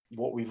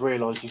what we've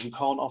realised is you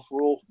can't offer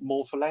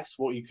more for less.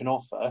 What you can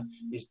offer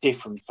is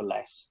different for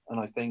less. And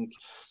I think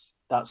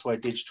that's where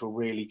digital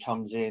really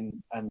comes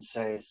in and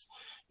says,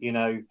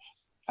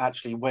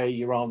 actually where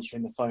you're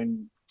answering the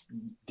phone,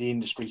 the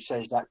industry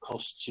says that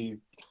costs you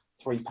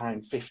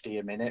 £3.50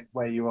 a minute.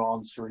 Where you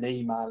answer an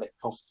email, it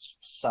costs,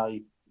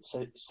 say,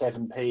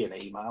 7p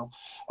an email.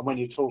 And when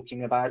you're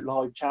talking about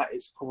live chat,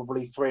 it's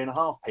probably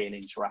 3.5p an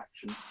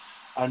interaction.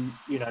 And,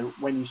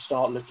 when you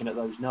start looking at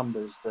those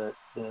numbers,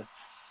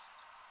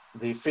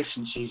 the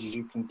efficiencies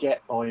you can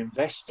get by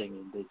investing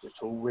in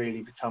digital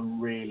really become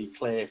really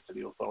clear for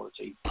the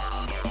authority.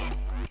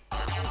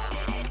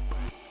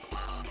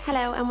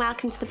 Hello and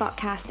welcome to the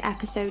Botcast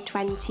episode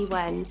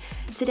 21.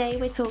 Today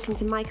we're talking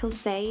to Michael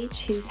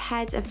Sage, who's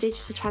Head of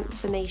Digital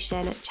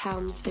Transformation at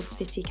Chelmsford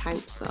City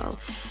Council.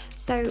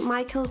 So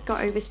Michael's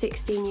got over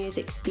 16 years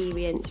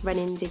experience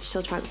running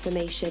digital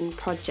transformation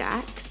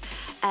projects,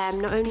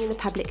 not only in the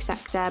public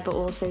sector but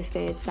also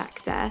third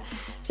sector.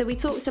 So we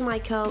talked to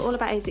Michael all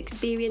about his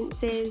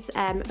experiences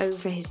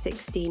over his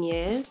 16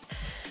 years.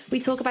 We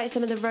talk about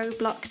some of the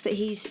roadblocks that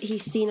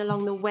he's seen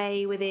along the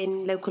way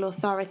within local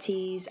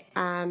authorities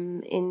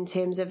in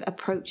terms of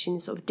approaching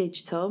sort of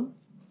digital.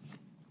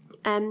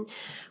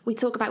 We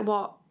talk about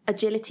what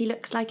agility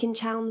looks like in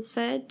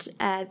Chelmsford.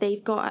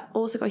 They've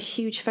also got a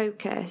huge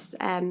focus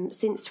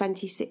since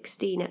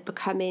 2016 at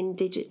becoming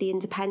digitally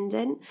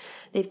independent.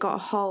 They've got a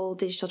whole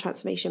digital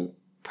transformation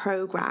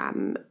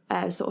programme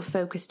sort of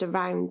focused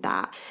around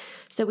that.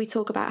 So we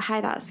talk about how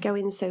that's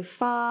going so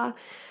far,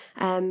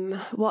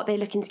 what they're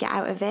looking to get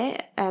out of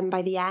it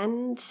by the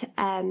end,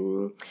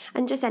 and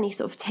just any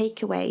sort of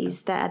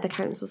takeaways that other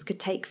councils could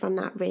take from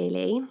that,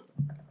 really.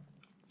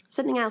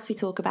 Something else we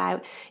talk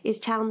about is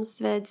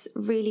Chelmsford's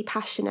really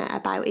passionate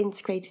about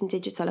integrating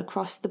digital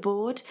across the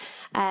board.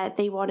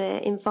 They want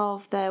to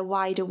involve the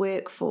wider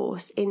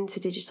workforce into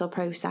digital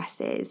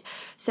processes.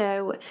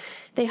 So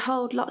they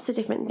hold lots of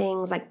different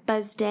things like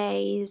buzz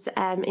days,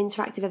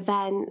 interactive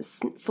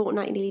events,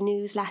 fortnightly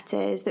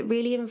newsletters that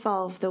really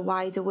involve the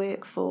wider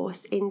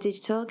workforce in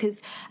digital,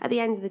 because at the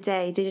end of the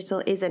day,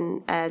 digital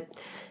isn't a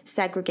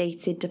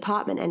segregated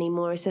department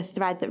anymore. It's a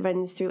thread that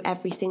runs through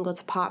every single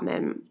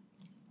department.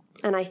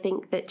 And I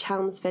think that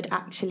Chelmsford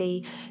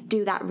actually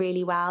do that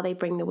really well. They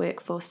bring the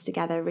workforce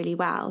together really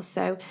well.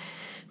 So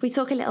we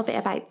talk a little bit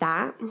about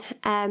that.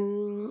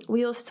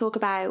 We also talk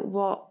about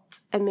what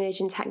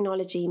emerging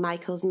technology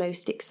Michael's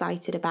most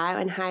excited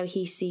about and how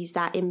he sees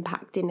that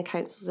impacting the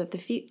councils of the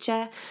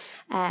future.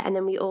 And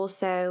then we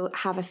also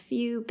have a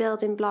few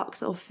building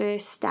blocks or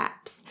first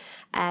steps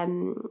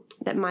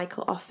that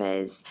Michael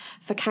offers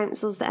for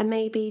councils that are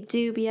maybe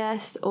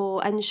dubious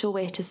or unsure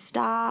where to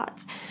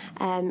start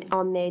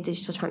on their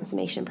digital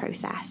transformation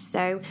process.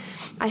 So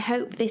I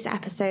hope this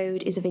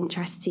episode is of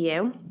interest to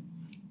you.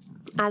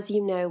 As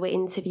you know, we're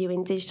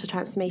interviewing digital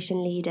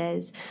transformation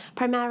leaders,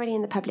 primarily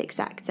in the public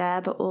sector,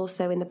 but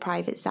also in the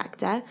private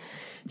sector.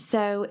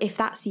 So if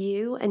that's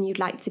you and you'd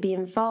like to be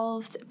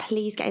involved,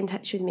 please get in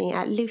touch with me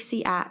at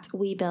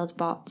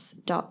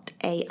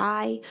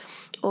lucy@webuildbots.ai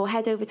or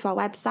head over to our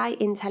website,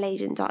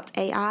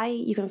 intelagent.ai.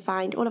 You can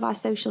find all of our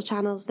social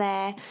channels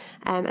there,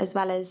 as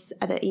well as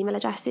other email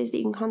addresses that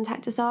you can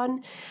contact us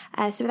on.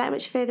 So without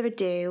much further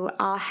ado,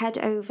 I'll head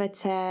over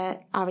to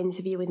our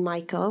interview with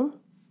Michael.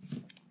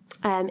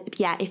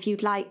 If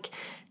you'd like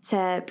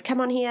to come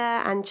on here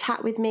and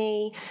chat with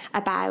me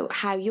about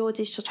how your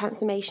digital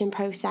transformation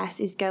process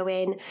is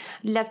going,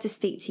 love to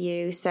speak to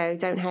you, so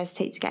don't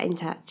hesitate to get in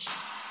touch.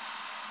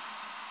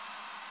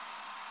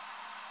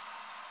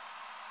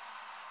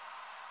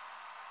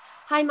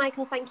 Hi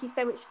Michael, thank you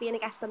so much for being a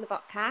guest on the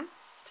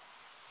podcast.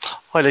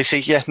 Hi Lucy,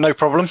 yeah, no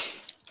problem.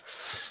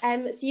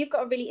 So you've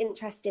got a really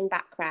interesting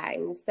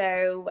background.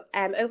 So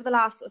over the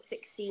last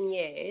 16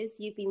 years,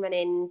 you've been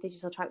running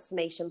digital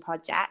transformation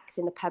projects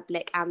in the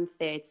public and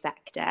third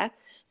sector.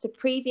 So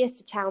previous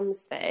to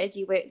Chelmsford,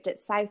 you worked at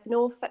South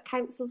Norfolk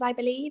Councils, I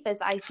believe,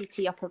 as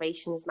ICT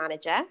operations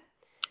manager.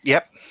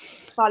 Yep.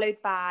 Followed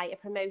by a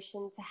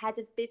promotion to head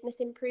of business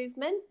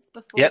improvements.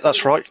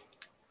 That's right.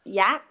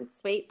 Yeah,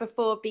 sweet.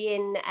 Before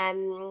being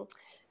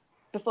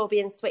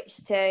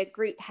switched to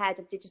group head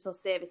of digital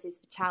services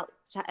for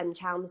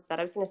Chelmsford.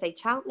 I was going to say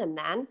Cheltenham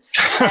then,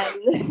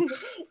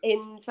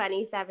 in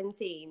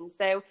 2017.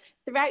 So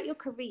throughout your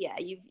career,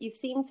 you've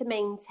seemed to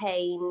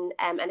maintain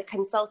a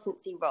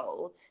consultancy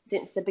role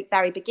since the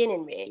very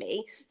beginning,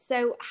 really.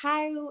 So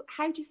how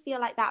do you feel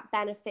like that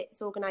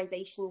benefits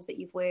organisations that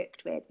you've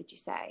worked with, would you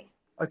say?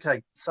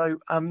 Okay, so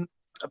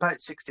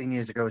about 16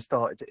 years ago, I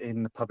started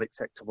in the public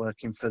sector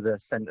working for the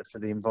Centre for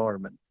the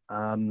Environment.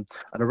 And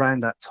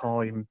around that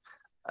time,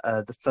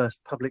 the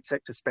first public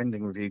sector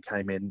spending review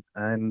came in,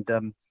 and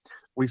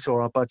we saw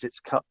our budgets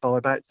cut by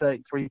about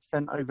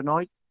 33%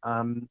 overnight.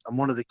 And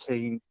one of the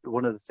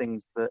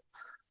things that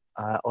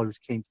I was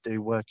keen to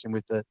do, working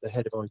with the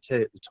head of IT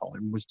at the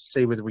time, was to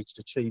see whether we could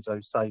achieve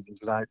those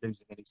savings without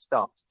losing any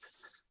staff.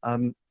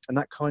 And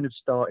that kind of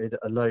started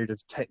a load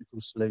of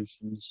technical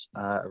solutions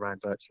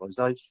around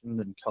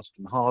virtualization and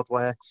custom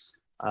hardware,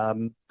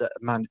 and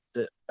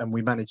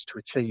we managed to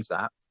achieve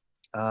that.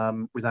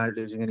 without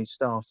losing any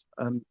staff.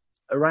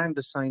 Around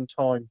the same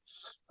time,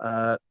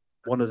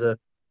 one of the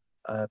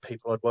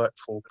people I'd worked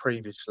for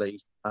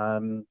previously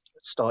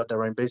started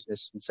their own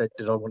business and said,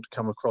 "Did I want to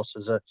come across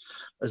as a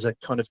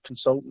kind of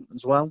consultant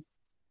as well?"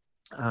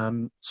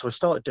 So I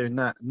started doing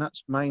that, and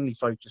that's mainly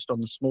focused on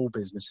the small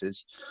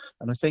businesses.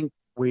 And I think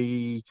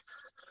we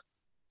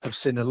have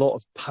seen a lot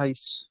of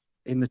pace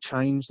in the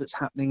change that's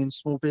happening in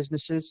small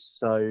businesses.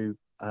 So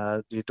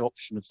the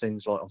adoption of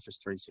things like Office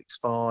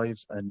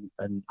 365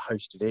 and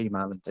hosted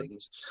email and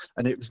things.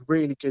 And it was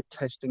really good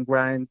testing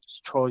ground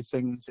to try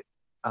things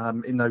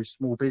in those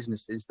small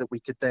businesses that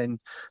we could then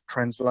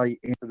translate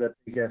into the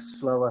bigger,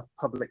 slower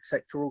public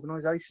sector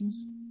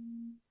organisations.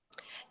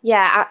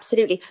 Yeah,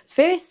 absolutely.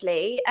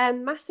 Firstly,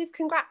 massive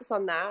congrats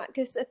on that,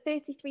 because a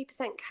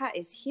 33% cut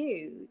is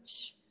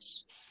huge.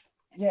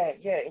 Yeah,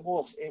 it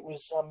was. It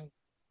was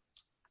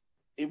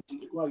a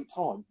great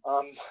time.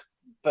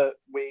 But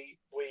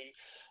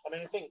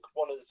I think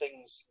one of the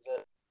things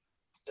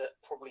that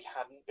probably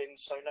hadn't been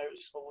so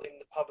noticeable in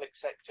the public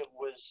sector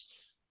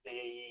was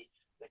the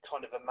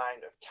kind of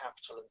amount of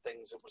capital and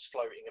things that was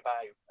floating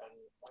about,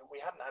 and we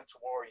hadn't had to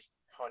worry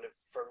kind of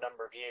for a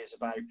number of years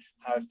about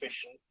how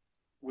efficient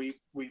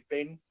we've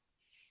been.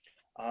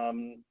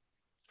 And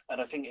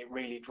I think it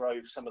really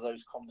drove some of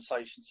those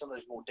conversations, some of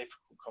those more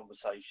difficult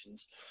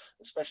conversations,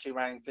 especially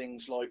around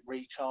things like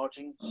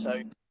recharging.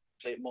 So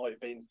it might have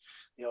been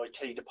the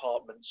IT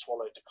department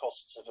swallowed the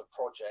costs of a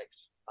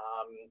project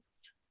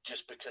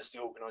just because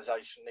the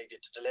organisation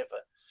needed to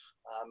deliver.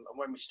 And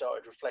when we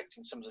started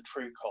reflecting some of the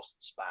true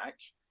costs back,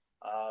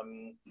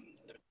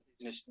 the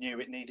business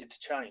knew it needed to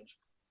change.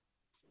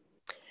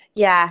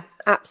 Yeah,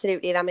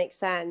 absolutely. That makes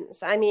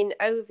sense. I mean,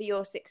 over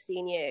your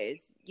 16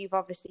 years, you've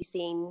obviously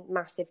seen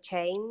massive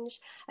change,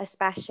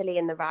 especially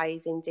in the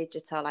rise in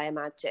digital, I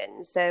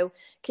imagine. So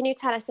can you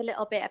tell us a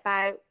little bit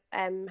about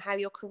how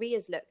your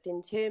career's looked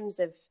in terms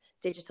of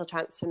digital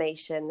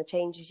transformation, the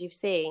changes you've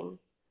seen?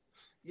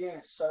 Yeah,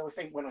 so I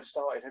think when I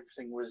started,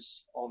 everything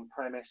was on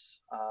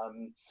premise.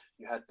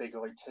 You had big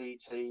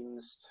IT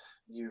teams.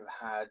 You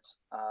had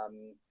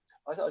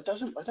I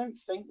don't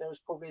think there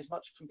was probably as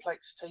much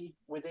complexity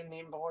within the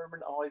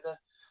environment either.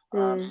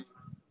 I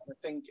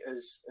think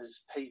as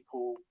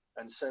people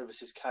and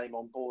services came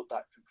on board,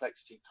 that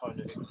complexity kind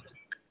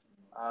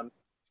of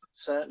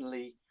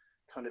certainly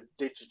kind of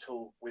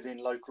digital within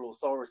local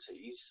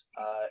authorities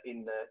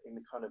in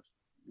the kind of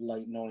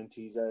late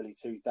 90s, early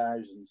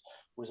 2000s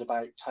was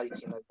about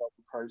taking those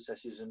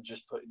processes and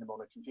just putting them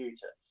on a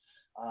computer.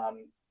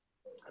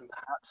 And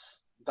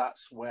perhaps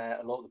that's where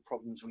a lot of the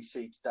problems we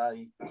see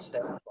today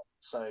stem from.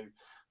 So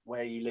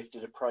where you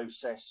lifted a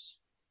process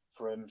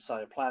from,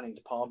 say, a planning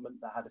department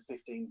that had a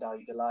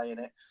 15-day delay in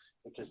it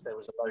because there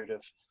was a load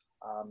of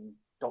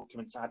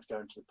documents that had to go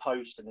into the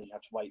post and then you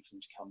had to wait for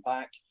them to come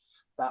back.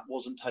 That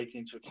wasn't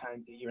taken into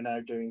account that you're now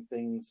doing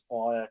things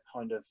via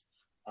kind of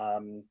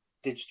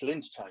digital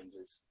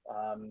interchanges.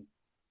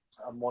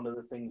 And one of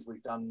the things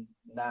we've done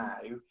now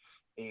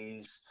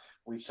is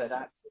we've said,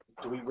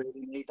 do we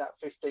really need that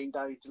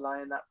 15-day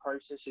delay in that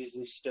process? Is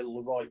this still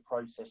the right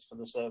process for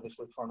the service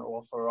we're trying to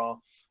offer our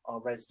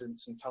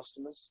residents and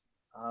customers?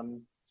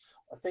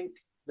 I think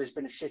there's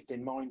been a shift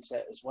in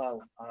mindset as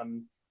well.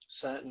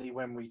 Certainly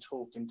when we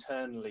talk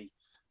internally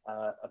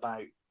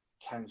about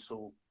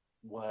council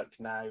work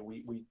now,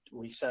 we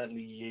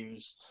certainly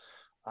use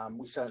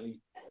we certainly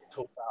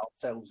talk about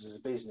ourselves as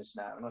a business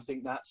now, and I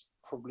think that's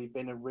probably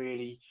been a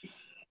really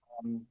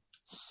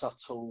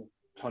subtle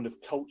kind of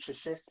culture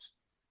shift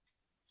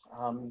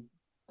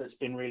that's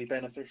been really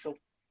beneficial.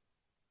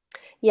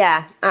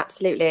 Yeah,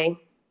 absolutely.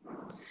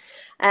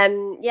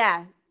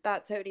 Yeah,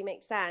 that totally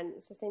makes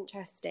sense. That's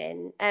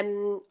interesting.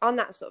 On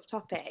that sort of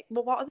topic,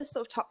 well, what are the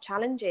sort of top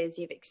challenges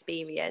you've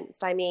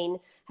experienced? I mean,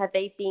 have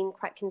they been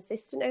quite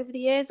consistent over the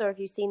years, or have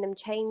you seen them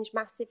change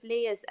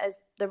massively as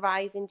the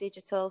rise in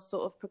digital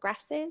sort of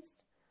progresses?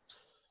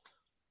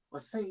 I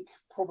think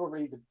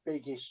probably the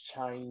biggest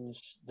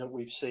change that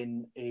we've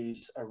seen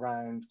is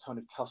around kind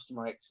of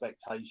customer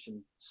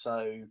expectation.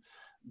 So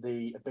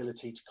the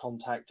ability to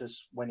contact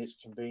us when it's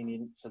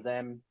convenient for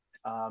them,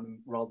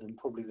 rather than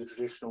probably the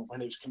traditional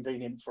when it's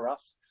convenient for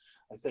us.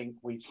 I think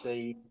we've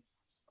seen,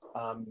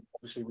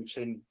 obviously we've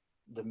seen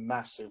the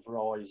massive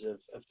rise of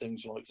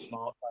things like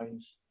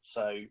smartphones.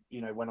 So,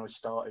 when I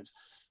started,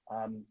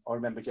 I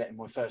remember getting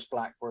my first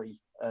BlackBerry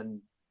and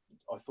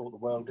I thought the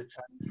world had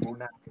changed. Well,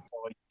 now if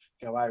I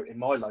go out in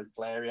my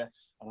local area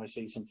and I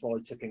see some fly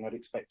tipping, I'd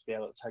expect to be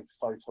able to take a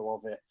photo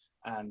of it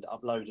and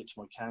upload it to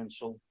my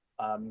council,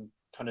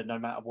 kind of no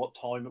matter what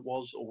time it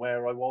was or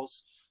where I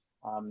was.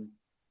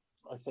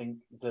 I think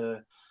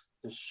the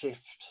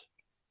shift,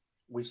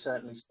 we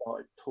certainly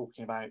started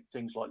talking about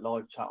things like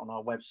live chat on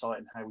our website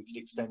and how we could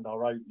extend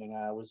our opening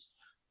hours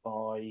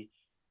by,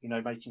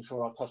 making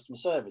sure our customer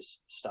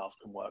service staff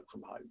can work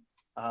from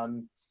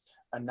home.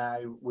 And now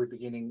we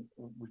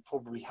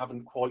probably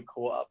haven't quite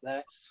caught up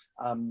there.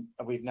 And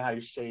we've now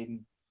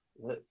seen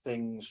that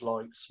things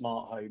like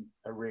smart home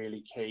are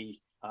really key.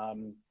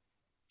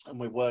 and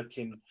we're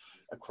working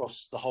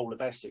across the whole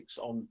of Essex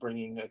on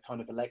bringing a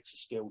kind of Alexa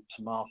skill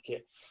to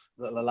market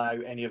that'll allow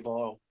any of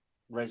our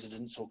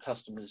residents or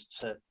customers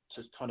to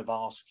kind of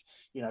ask,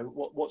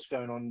 what's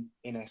going on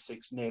in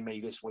Essex near me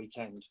this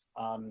weekend,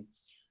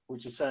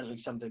 which is certainly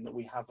something that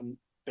we haven't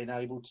been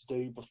able to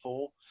do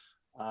before.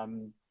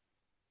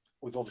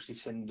 We've obviously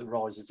seen the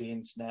rise of the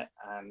internet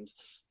and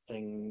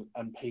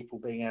people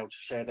being able to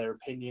share their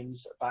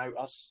opinions about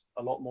us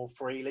a lot more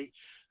freely,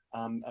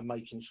 and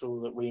making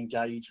sure that we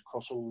engage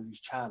across all these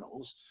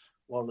channels,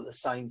 while at the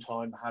same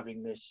time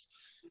having this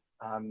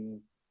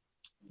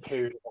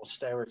period of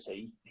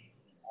austerity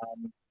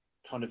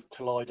kind of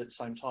collide at the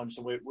same time.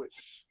 So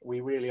we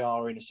really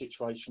are in a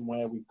situation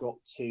where we've got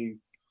to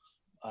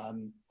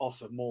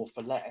offer more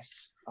for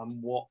less,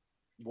 and what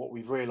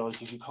we've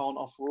realised is you can't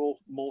offer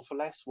more for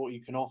less. What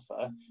you can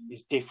offer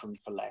is different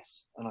for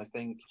less, and I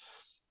think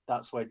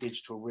that's where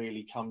digital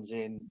really comes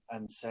in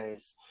and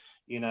says,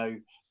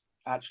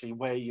 actually,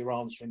 where you're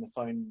answering the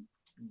phone,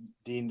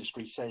 the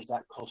industry says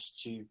that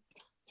costs you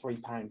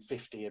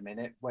 £3.50 a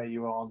minute. Where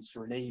you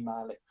answer an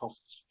email, it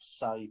costs,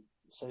 say,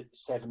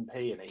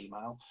 7p an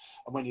email.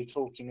 And when you're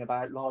talking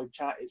about live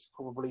chat, it's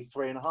probably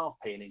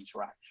 3.5p an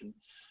interaction.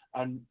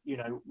 And,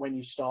 when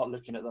you start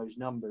looking at those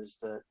numbers,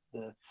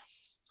 the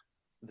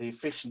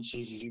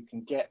efficiencies you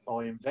can get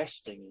by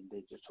investing in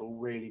digital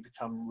really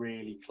become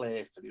really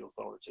clear for the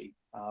authority.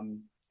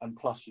 And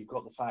plus, you've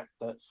got the fact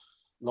that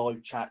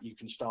live chat you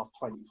can staff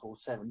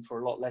 24/7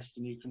 for a lot less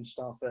than you can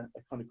staff a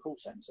kind of call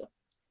centre.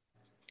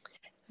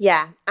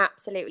 Yeah,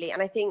 absolutely.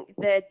 And I think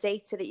the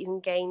data that you can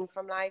gain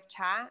from live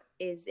chat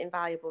is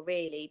invaluable,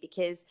 really,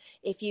 because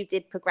if you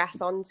did progress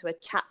onto a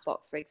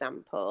chatbot, for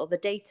example, the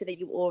data that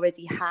you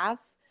already have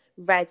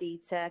ready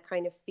to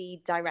kind of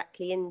feed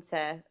directly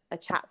into a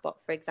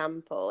chatbot, for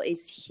example,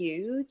 is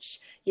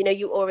huge.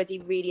 You already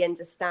really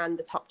understand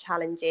the top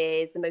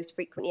challenges, the most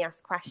frequently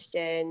asked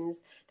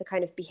questions, the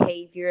kind of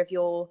behaviour of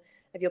your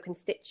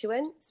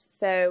constituents.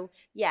 So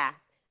yeah,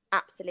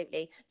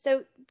 absolutely.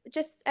 So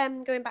just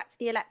going back to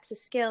the Alexa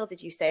skill,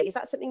 did you say, is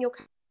that something you're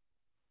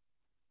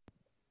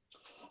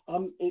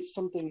it's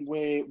something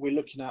we're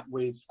looking at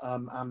with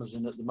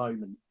Amazon at the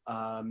moment,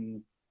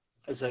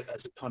 as a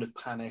kind of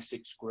pan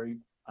Essex group.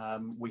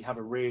 We have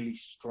a really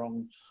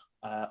strong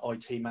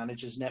IT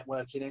managers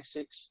network in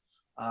Essex,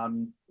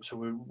 so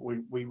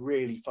we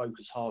really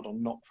focus hard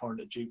on not trying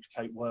to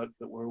duplicate work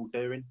that we're all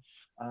doing.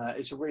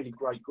 It's a really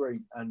great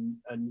group, and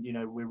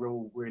we're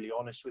all really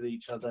honest with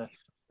each other.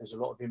 There's a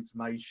lot of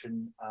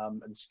information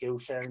and skill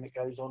sharing that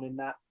goes on in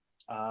that.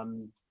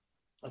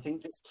 I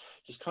think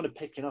just kind of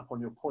picking up on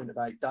your point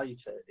about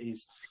data,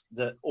 is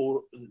that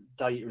all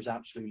data is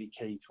absolutely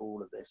key to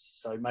all of this.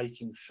 So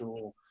making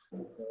sure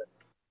that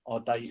our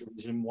data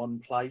is in one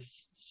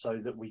place so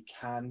that we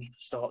can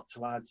start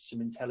to add some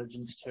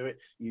intelligence to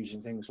it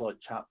using things like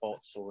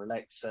chatbots or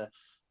Alexa,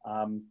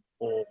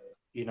 or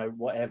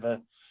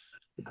whatever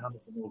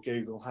Amazon or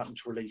Google happen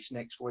to release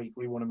next week.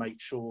 We want to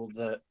make sure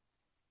that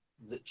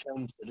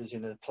Chelmsford is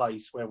in a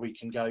place where we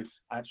can go,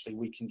 actually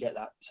we can get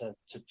that to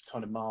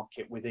kind of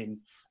market within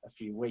a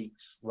few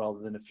weeks rather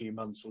than a few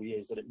months or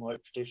years that it might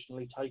have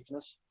traditionally taken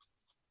us.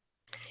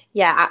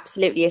 Yeah,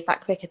 absolutely. It's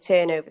that quicker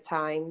turnover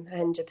time,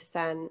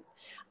 100%.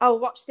 Oh,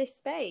 watch this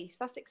space.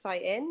 That's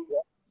exciting. Yeah.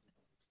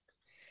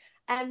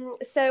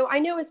 So I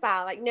know as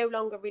well, like, no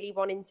longer really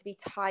wanting to be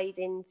tied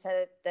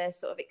into the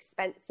sort of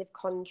expensive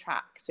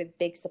contracts with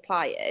big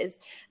suppliers.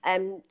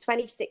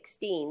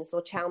 2016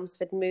 saw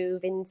Chelmsford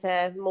move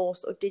into more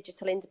sort of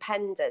digital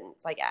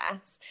independence, I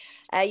guess.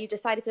 You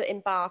decided to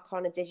embark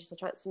on a digital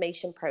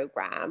transformation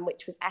program,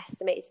 which was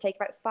estimated to take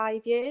about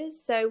 5 years.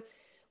 So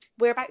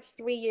we're about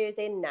 3 years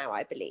in now,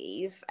 I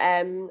believe.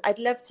 I'd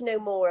love to know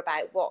more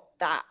about what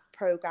that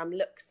program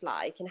looks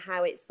like and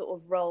how it's sort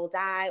of rolled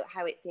out,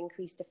 how it's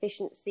increased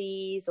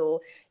efficiencies or,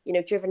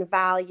 driven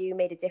value,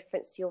 made a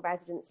difference to your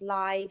residents'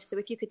 lives. So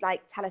if you could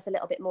tell us a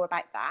little bit more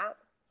about that.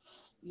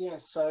 Yeah,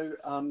 so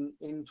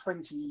in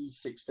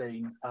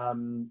 2016,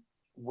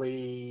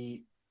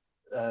 the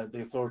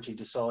authority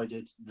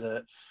decided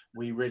that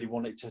we really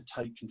wanted to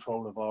take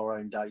control of our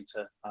own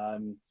data.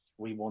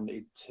 We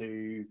wanted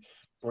to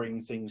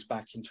bring things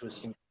back into a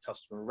single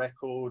customer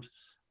record.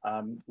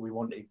 We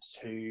wanted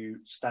to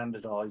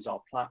standardise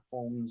our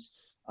platforms.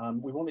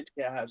 We wanted to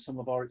get out of some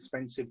of our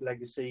expensive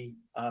legacy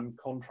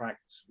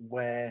contracts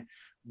where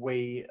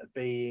we are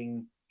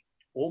being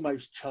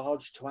almost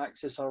charged to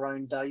access our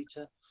own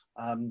data.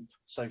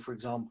 So, for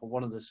example,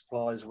 one of the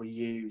suppliers we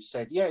use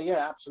said,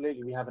 yeah,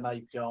 absolutely, we have an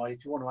API.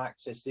 If you want to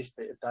access this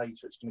bit of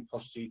data, it's going to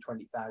cost you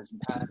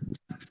 £20,000.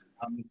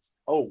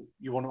 Oh,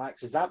 you want to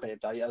access that bit of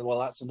data? Well,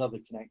 that's another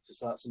connector,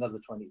 so that's another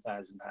 £20,000.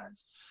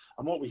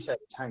 And what we said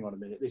is, hang on a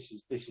minute, this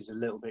is a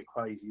little bit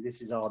crazy.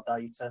 This is our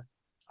data.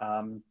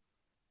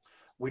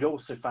 We'd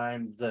also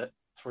found that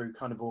through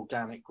kind of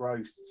organic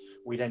growth,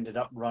 we'd ended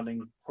up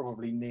running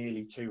probably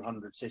nearly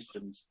 200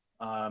 systems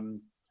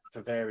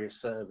for various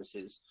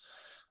services.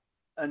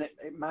 And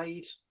it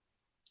made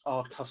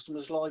our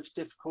customers' lives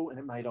difficult, and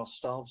it made our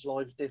staff's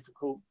lives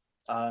difficult.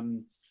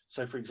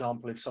 So, for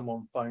example, if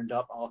someone phoned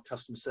up, our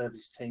customer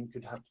service team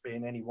could have to be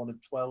in any one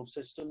of 12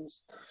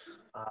 systems,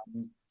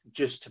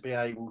 just to be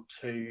able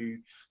to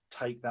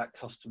take that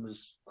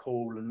customer's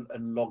call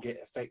and log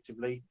it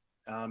effectively.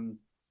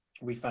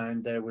 We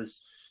found there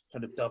was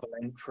kind of double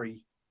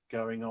entry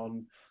going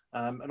on,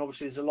 and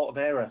obviously there's a lot of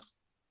error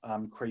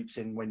creeps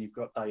in when you've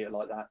got data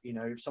like that. You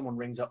know, if someone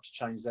rings up to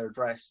change their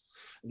address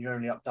and you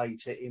only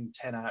update it in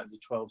 10 out of the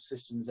 12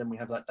 systems, then we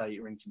have that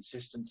data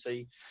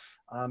inconsistency.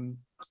 And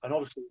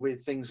obviously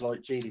with things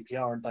like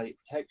GDPR and data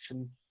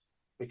protection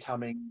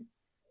becoming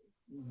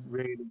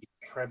really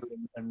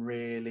prevalent and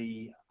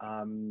really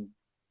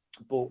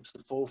brought to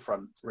the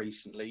forefront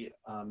recently,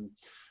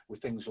 with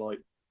things like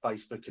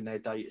Facebook and their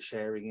data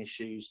sharing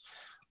issues,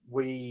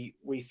 we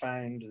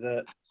found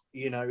that,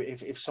 you know,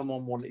 if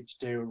someone wanted to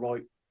do a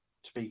right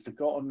to be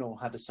forgotten or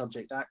had a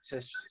subject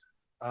access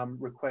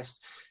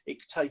request, it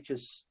could take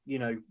us, you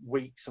know,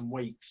 weeks and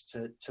weeks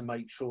to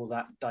make sure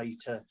that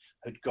data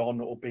had gone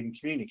or been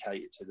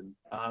communicated to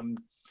them.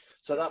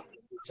 So that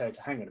said,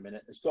 hang on a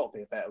minute, there's got to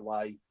be a better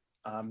way.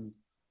 And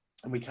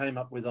we came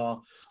up with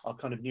our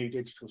kind of new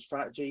digital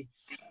strategy,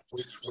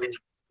 which was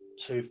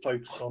to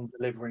focus on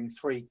delivering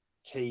 3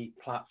 key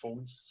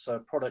platforms. So a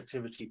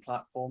productivity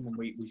platform, and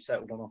we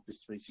settled on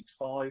Office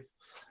 365,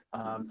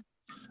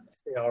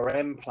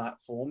 CRM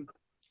platform,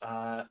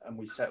 and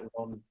we settled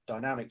on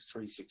Dynamics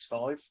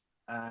 365,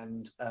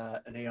 and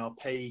an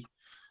ERP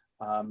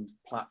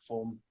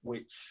platform,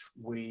 which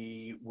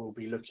we will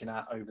be looking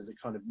at over the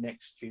kind of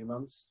next few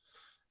months.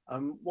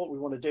 What we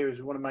want to do is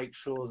we want to make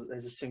sure that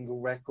there's a single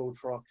record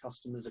for our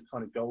customers, a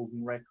kind of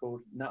golden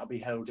record, and that'll be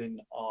held in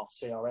our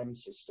CRM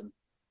system.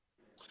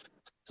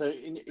 So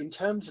in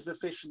terms of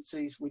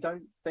efficiencies, we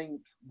don't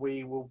think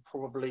we will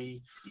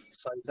probably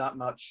save that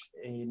much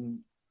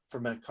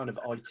from a kind of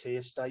IT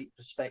estate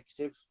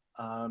perspective.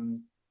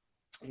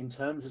 In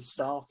terms of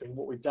staffing,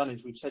 what we've done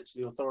is we've said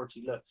to the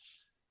authority, look,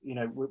 you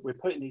know, we're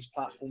putting these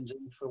platforms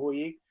in for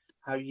you.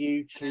 How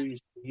you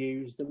choose to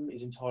use them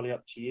is entirely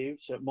up to you.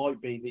 So it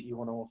might be that you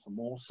want to offer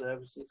more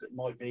services. It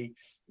might be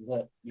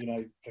that, you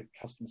know, for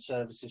customer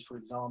services, for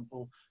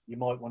example, you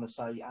might want to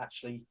say,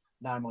 actually,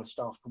 now my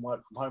staff can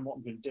work from home. What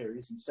I'm going to do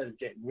is, instead of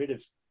getting rid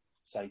of,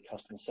 say,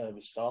 customer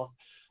service staff,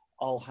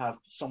 I'll have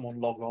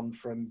someone log on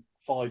from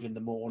 5 in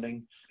the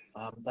morning.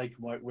 They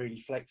can work really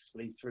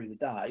flexibly through the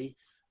day.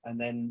 And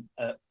then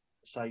at,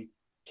 say,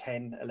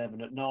 10,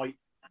 11 at night,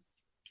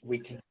 we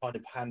can kind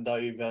of hand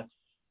over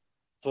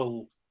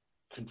full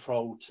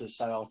control to,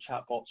 say, our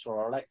chatbots or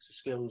our Alexa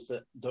skills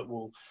that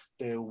will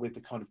deal with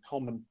the kind of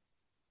common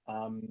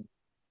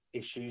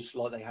issues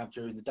like they have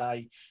during the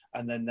day,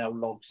 and then they'll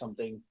log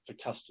something for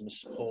customer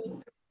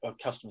support or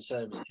customer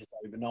services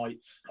overnight,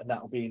 and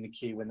that will be in the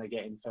queue when they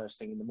get in first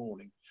thing in the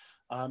morning.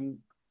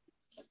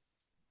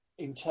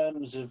 In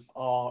terms of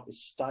our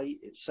estate,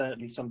 it's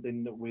certainly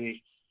something that we're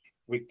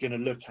going to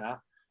look at,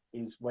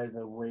 is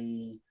whether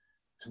we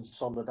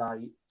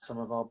consolidate some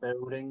of our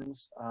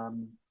buildings.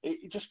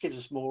 It just gives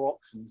us more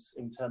options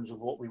in terms of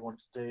what we want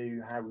to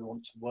do, how we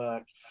want to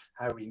work,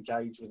 how we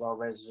engage with our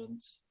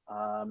residents.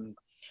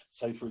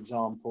 So, for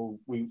example,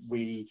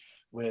 we're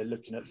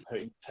looking at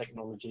putting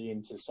technology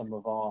into some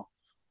of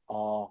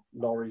our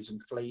lorries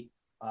and fleet,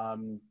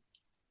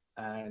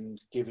 and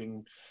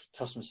giving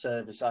customer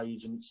service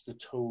agents the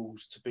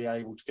tools to be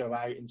able to go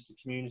out into the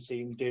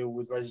community and deal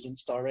with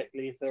residents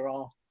directly if there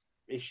are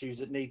issues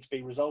that need to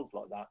be resolved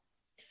like that.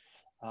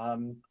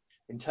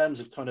 In terms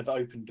of kind of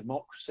open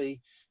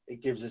democracy,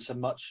 it gives us a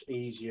much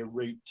easier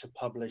route to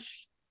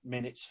publish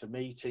minutes for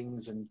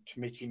meetings and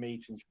committee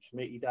meetings,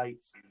 committee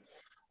dates.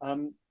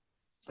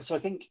 So I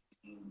think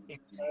in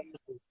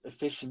terms of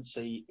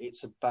efficiency,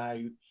 it's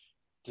about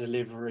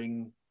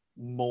delivering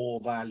more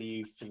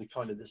value for the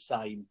kind of the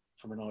same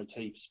from an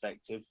IT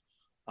perspective,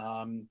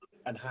 and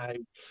how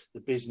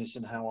the business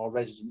and how our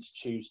residents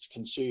choose to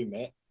consume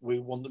it. We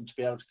want them to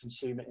be able to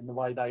consume it in the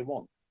way they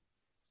want.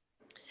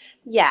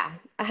 Yeah,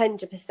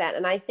 100%.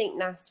 And I think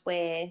that's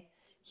where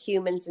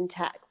humans and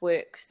tech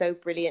work so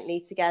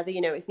brilliantly together.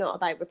 You know, it's not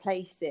about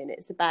replacing,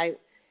 it's about,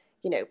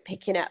 you know,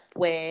 picking up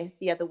where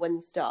the other one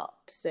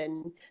stops. And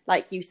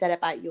like you said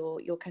about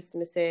your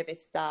customer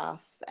service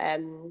staff,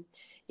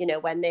 you know,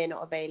 when they're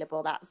not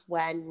available, that's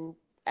when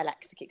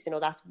Alexa kicks in, or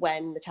that's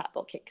when the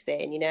chatbot kicks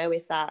in. You know,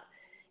 is that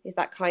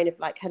kind of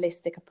like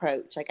holistic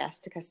approach, I guess,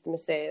 to customer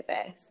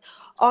service.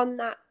 On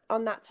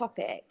that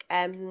topic,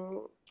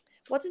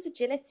 what does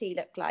agility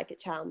look like at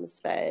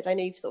Chelmsford? I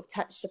know you've sort of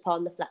touched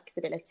upon the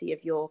flexibility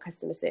of your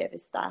customer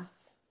service staff.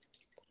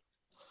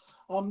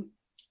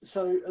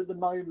 So at the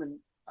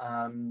moment,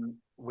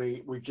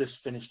 we've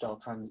just finished our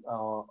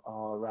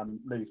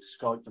move to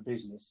Skype for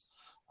Business.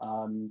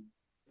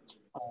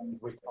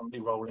 We're currently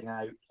rolling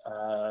out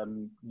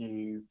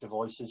new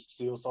devices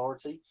to the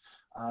authority.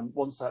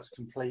 Once that's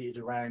completed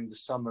around the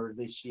summer of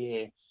this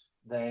year,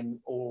 then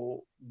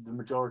the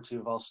majority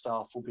of our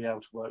staff will be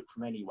able to work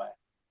from anywhere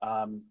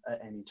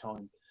at any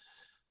time.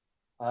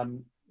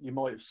 You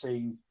might have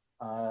seen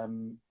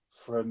from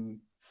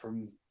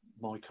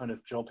my kind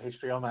of job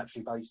history, I'm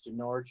actually based in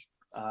Norwich.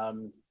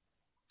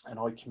 and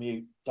I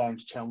commute down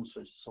to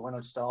Chelmsford. So when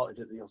I started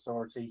at the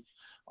authority,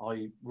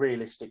 I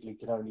realistically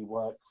could only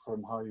work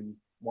from home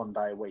 1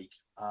 day a week,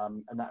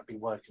 and that'd be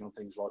working on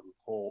things like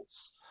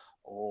reports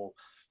or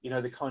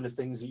the kind of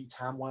things that you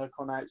can work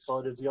on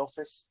outside of the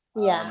office.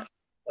 Yeah.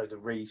 So the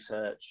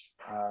research,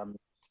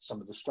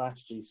 some of the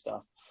strategy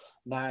stuff.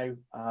 Now,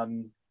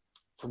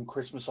 from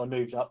Christmas, I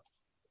moved up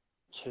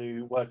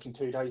to working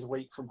 2 days a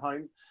week from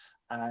home,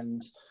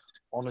 and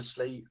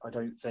honestly, I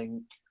don't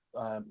think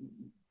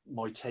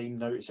my team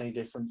notice any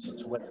difference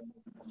to whether I'm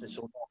in the office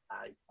or not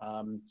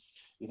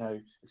now.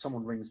 If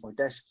someone rings my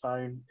desk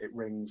phone, it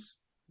rings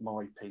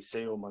my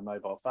PC or my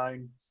mobile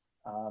phone.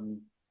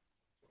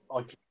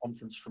 I can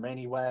conference from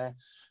anywhere.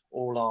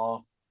 All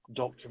our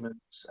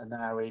documents are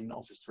now in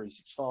Office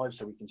 365,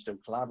 so we can still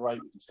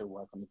collaborate, we can still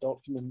work on the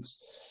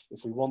documents.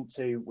 If we want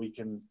to, we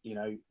can,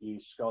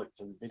 use Skype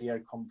for the video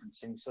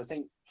conferencing. So I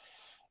think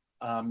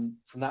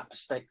from that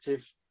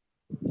perspective,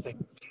 I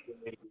think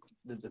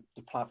the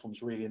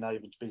platform's really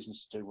enabled the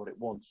business to do what it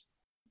wants.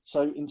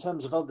 So in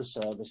terms of other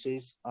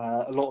services,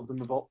 a lot of them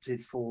have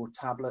opted for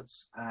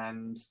tablets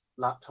and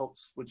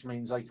laptops, which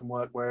means they can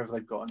work wherever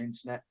they've got an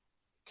internet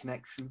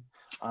connection.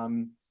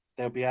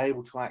 They'll be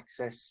able to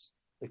access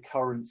the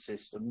current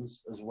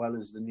systems as well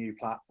as the new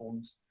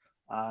platforms.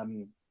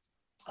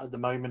 At the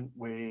moment,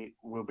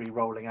 we'll be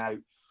rolling out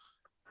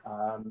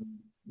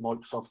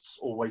Microsoft's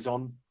always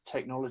on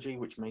technology,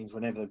 which means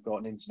whenever they've got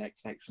an internet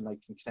connection, they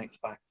can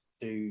connect back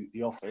to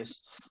the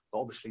office. But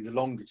obviously, the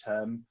longer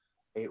term,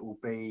 it will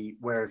be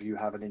wherever you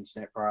have an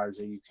internet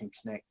browser, you can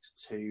connect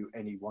to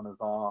any one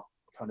of our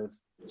kind of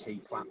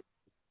key platforms.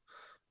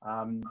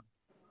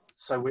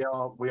 So we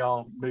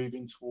are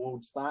moving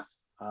towards that.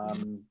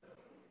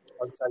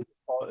 I'd say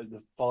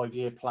the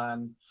 5-year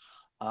plan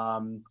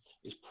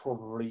is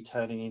probably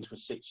turning into a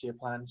 6-year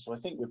plan. So I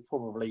think we're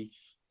probably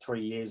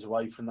 3 years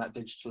away from that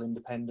digital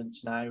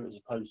independence now, as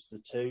opposed to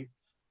the 2.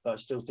 But I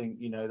still think,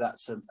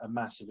 that's a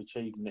massive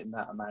achievement in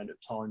that amount of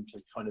time to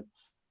kind of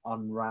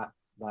unwrap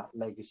that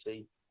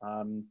legacy.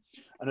 And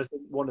I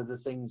think one of the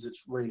things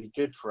that's really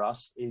good for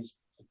us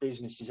is the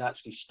business is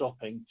actually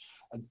stopping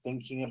and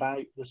thinking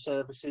about the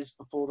services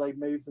before they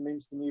move them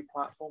into the new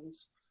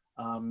platforms,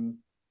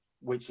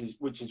 which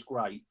is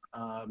great.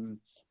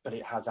 But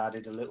it has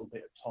added a little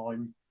bit of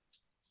time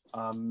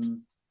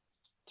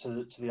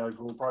to the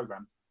overall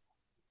program.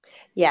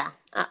 Yeah,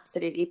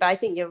 absolutely. But I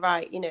think you're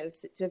right. To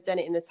have done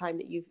it in the time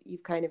that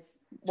you've kind of,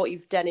 what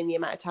you've done in the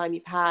amount of time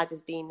you've had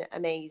has been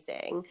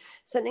amazing.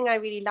 Something I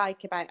really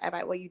like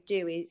about what you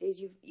do is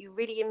you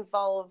really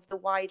involve the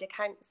wider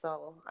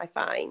council, I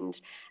find,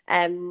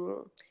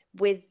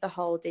 with the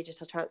whole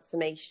digital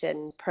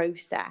transformation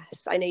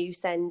process. I know you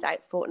send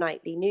out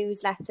fortnightly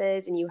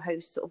newsletters and you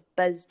host sort of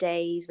buzz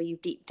days where you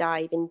deep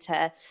dive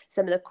into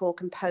some of the core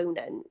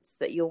components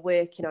that you're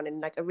working on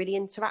in like a really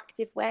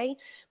interactive way,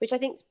 which I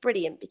think is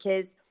brilliant,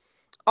 because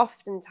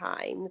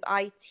oftentimes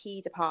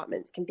IT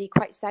departments can be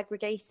quite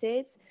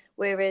segregated,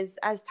 whereas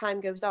as time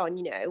goes on,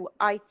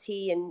 IT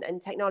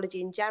and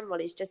technology in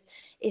general is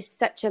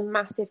such a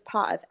massive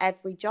part of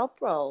every job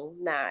role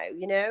now.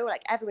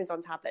 Like everyone's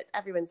on tablets,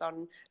 everyone's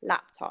on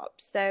laptops.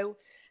 So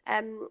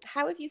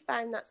how have you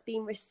found that's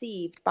been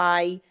received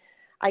by,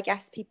 I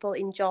guess, people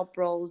in job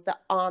roles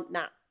that aren't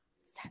that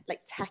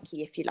like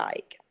techie, if you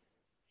like?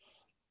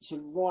 So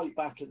right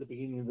back at the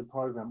beginning of the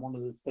program, one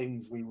of the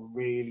things we were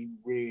really,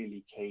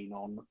 really keen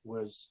on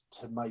was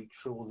to make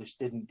sure this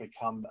didn't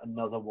become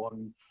another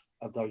one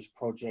of those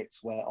projects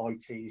where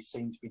IT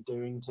seemed to be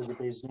doing to the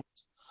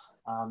business,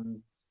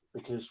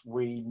 because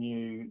we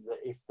knew that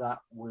if that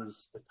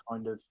was the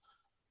kind of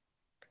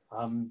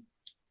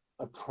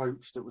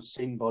approach that was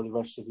seen by the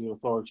rest of the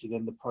authority,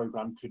 then the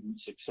program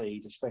couldn't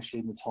succeed, especially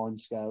in the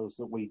timescales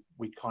that we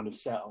kind of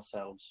set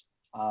ourselves.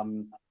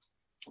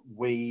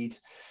 We've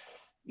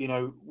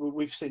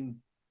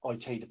seen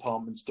IT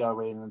departments go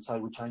in and say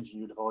we're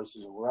changing your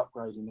devices, or we're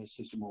upgrading this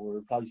system, or we're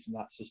replacing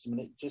that system,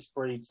 and it just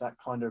breeds that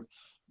kind of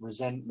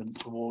resentment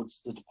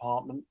towards the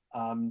department.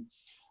 And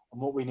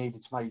what we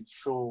needed to make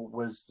sure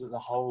was that the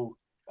whole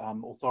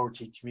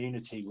authority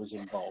community was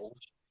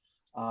involved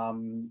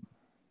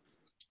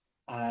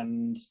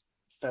and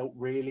felt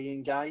really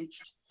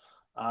engaged.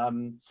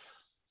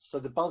 So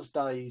the buzz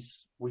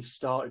days, we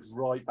started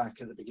right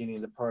back at the beginning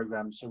of the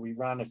program. So we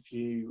ran a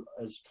few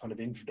as kind of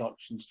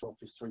introductions to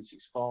Office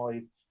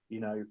 365.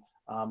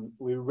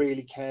 We were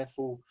really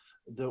careful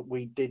that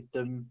we did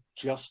them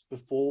just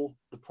before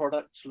the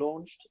products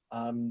launched.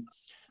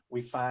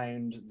 We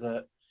found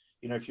that,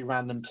 if you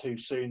ran them too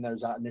soon, there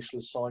was that initial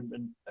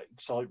excitement,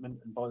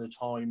 and by the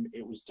time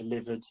it was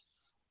delivered,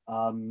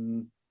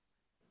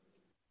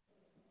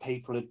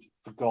 people had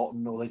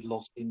forgotten or they'd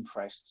lost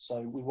interest.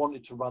 So we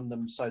wanted to run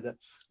them so that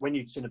when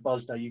you'd seen a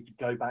buzz day, you could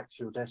go back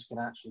to your desk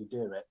and actually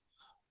do it.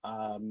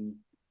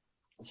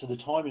 So the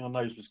timing on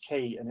those was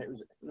key, and it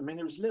was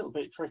a little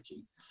bit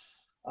tricky.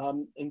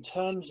 In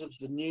terms of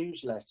the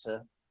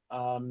newsletter,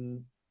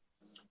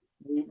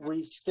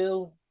 we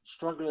still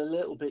struggle a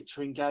little bit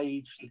to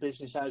engage the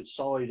business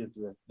outside of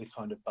the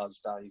kind of buzz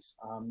days.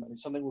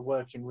 It's something we're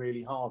working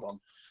really hard on,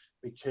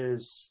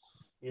 because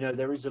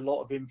there is a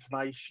lot of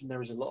information,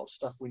 there is a lot of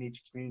stuff we need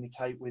to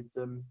communicate with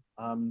them.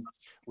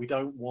 We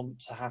don't want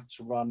to have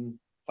to run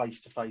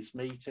face-to-face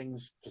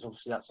meetings, because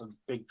obviously that's a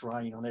big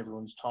drain on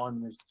everyone's time,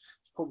 and there's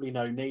probably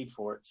no need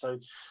for it. So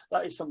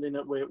that is something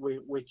that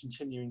we're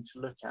continuing to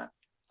look at.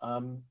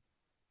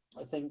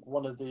 I think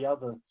one of the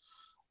other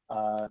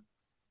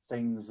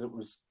things that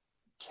was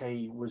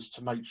key was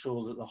to make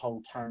sure that the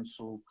whole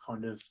council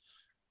kind of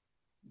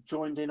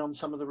joined in on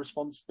some of the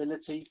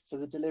responsibility for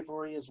the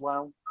delivery as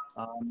well,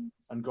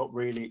 and got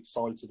really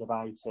excited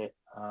about it.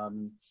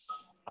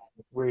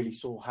 Really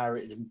saw how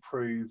it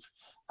improve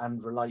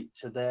and relate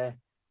to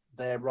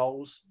their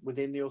roles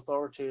within the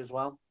authority as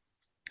well.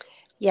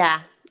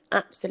 Yeah,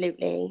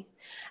 absolutely.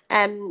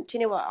 Do you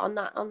know what, on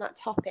that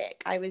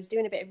topic, I was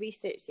doing a bit of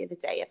research the other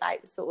day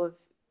about sort of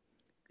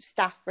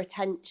staff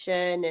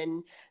retention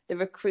and the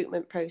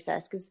recruitment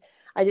process, because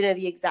I don't know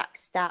the exact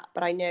stat,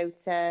 but I know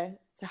to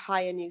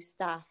hire new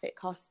staff, it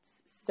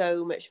costs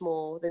so much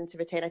more than to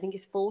retain. I think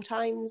it's 4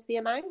 times the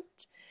amount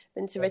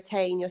than to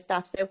retain your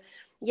staff. So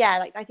yeah,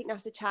 like I think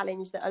that's a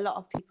challenge that a lot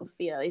of people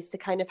feel, is to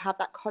kind of have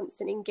that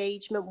constant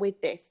engagement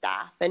with their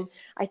staff. And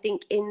I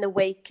think in the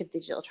wake of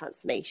digital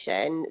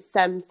transformation,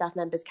 some staff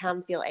members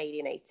can feel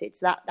alienated.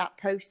 So that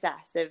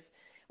process of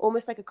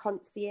almost like a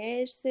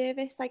concierge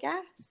service, I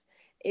guess,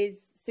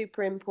 is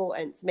super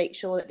important to make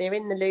sure that they're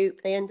in the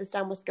loop, they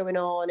understand what's going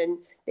on, and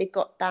they've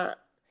got that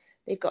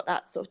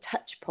sort of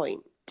touch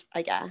point,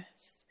 I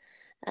guess.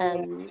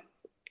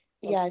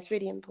 Yeah, it's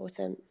really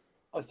important.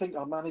 I think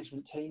our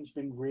management team's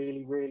been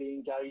really, really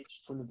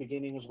engaged from the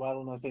beginning as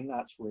well, and I think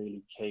that's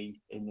really key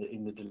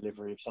in the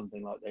delivery of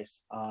something like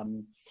this.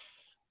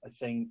 I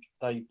think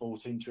they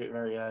bought into it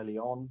very early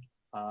on,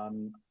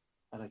 and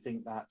I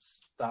think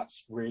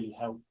that's really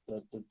helped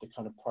the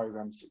kind of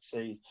program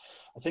succeed.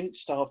 I think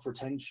staff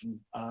retention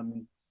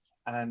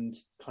and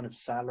kind of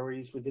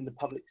salaries within the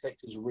public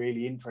sector is a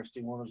really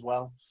interesting one as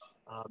well.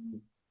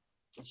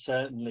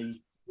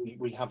 Certainly,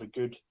 we have a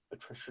good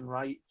attrition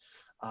rate.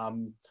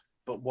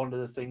 But one of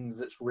the things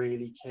that's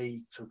really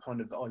key to kind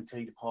of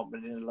IT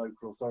department in a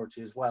local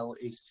authority as well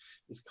is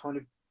kind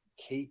of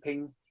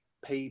keeping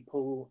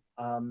people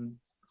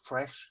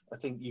fresh. I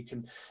think it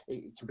can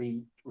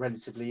be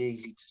relatively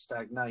easy to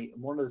stagnate.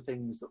 And one of the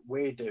things that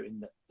we're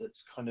doing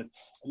that's kind of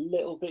a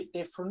little bit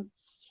different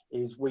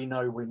is we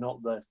know we're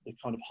not the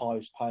kind of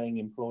highest paying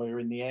employer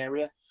in the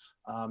area.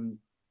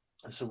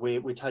 So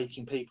we're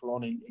taking people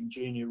on in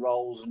junior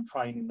roles and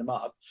training them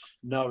up,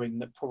 knowing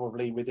that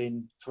probably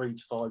within 3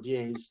 to 5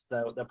 years,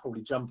 they'll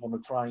probably jump on a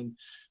train,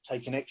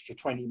 take an extra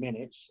 20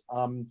 minutes,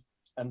 and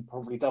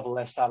probably double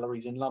their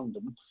salaries in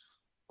London.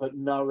 But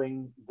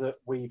knowing that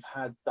we've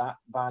had that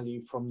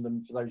value from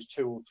them for those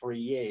 2 or 3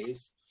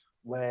 years,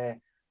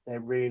 where they're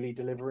really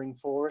delivering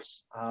for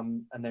us,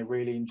 and they're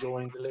really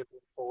enjoying delivering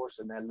for us,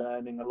 and they're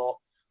learning a lot.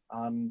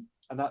 And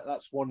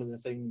that's one of the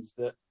things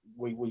that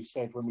we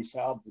said when we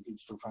set up the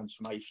digital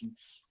transformation,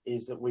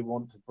 is that we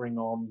want to bring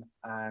on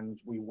and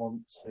we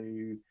want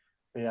to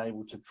be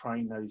able to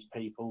train those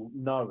people,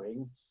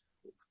 knowing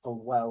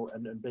full well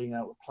and being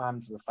able to plan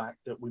for the fact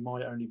that we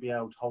might only be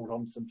able to hold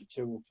on to them for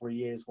 2 or 3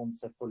 years once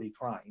they're fully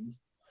trained,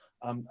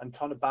 and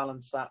kind of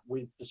balance that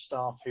with the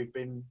staff who've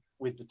been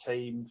with the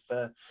team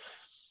for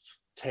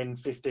 10,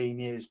 15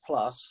 years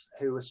plus,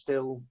 who are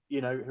still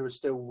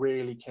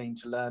really keen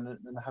to learn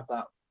and have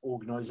that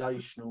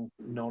organisational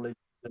knowledge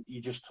that you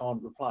just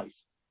can't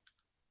replace.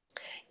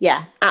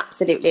 Yeah,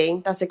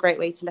 absolutely. That's a great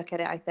way to look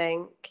at it, I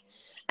think.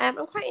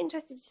 I'm quite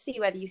interested to see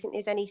whether you think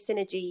there's any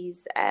synergies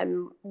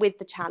with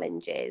the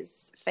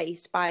challenges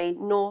faced by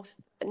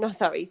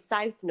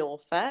South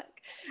Norfolk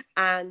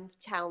and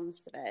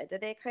Chelmsford. Are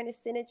there kind of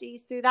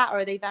synergies through that, or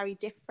are they very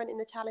different in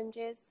the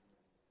challenges?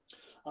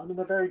 I mean,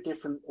 they're very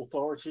different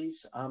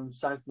authorities.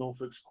 South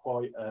Norfolk's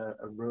quite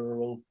a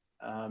rural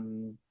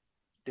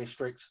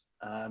district.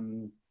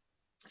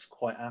 It's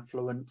quite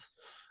affluent.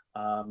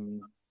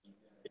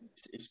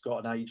 It's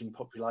got an ageing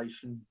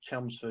population.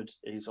 Chelmsford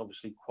is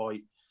obviously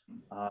quite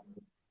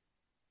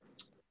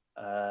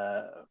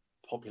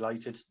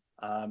populated.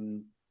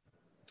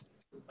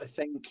 I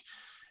think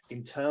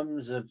in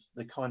terms of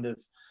the kind of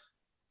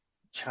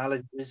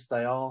challenges,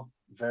 they are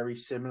very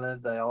similar.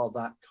 They are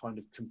that kind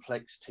of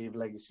complexity of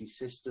legacy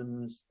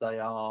systems. They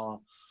are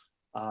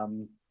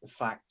the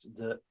fact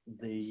that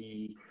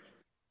the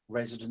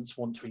residents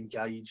want to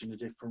engage in a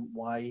different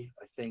way.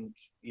 I think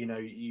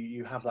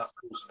you have that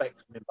full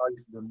spectrum in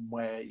both of them,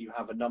 where you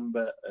have a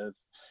number of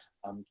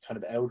kind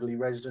of elderly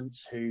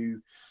residents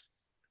who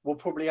will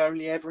probably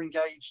only ever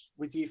engage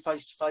with you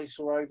face to face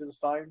or over the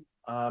phone,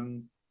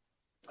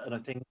 and I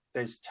think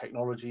there's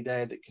technology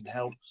there that can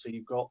help. So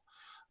you've got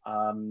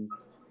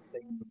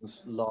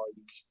things like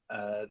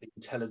the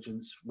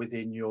intelligence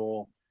within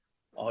your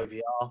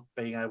IVR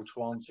being able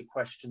to answer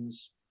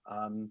questions.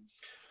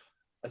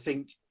 I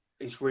think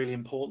it's really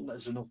important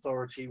as an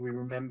authority we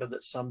remember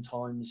that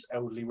sometimes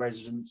elderly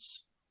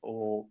residents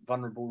or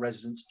vulnerable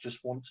residents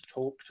just want to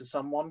talk to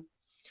someone.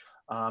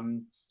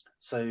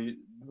 So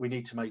we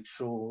need to make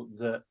sure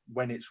that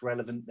when it's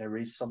relevant, there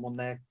is someone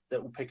there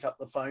that will pick up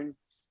the phone.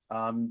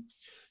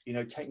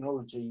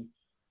 Technology.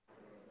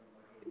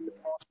 In the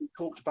past, we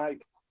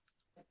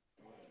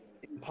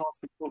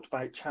talked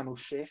about channel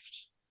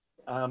shift.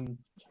 And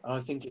I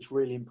think it's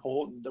really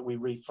important that we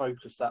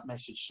refocus that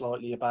message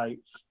slightly about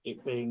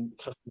it being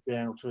customers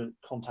being able to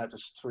contact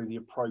us through the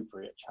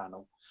appropriate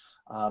channel.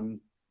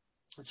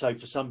 So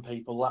for some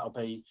people, that'll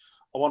be,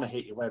 I want to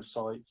hit your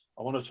website,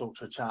 I want to talk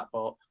to a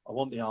chatbot, I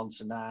want the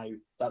answer now,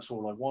 that's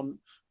all I want.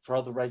 For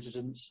other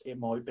residents, it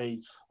might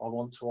be, I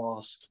want to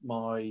ask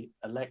my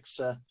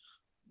Alexa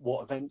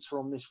what events are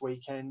on this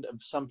weekend.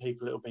 And for some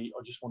people, it'll be,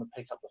 I just want to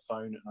pick up the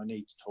phone and I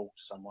need to talk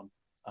to someone.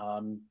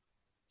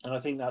 And I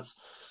think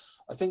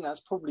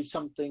that's probably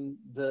something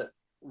that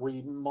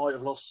we might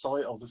have lost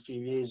sight of a few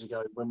years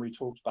ago when we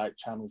talked about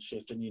channel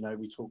shift. And,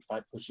 we talked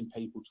about pushing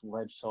people to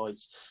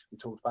websites, we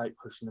talked about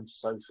pushing them to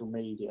social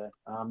media.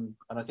 And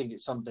I think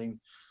it's something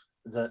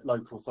that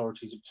local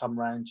authorities have come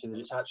around to, that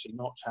it's actually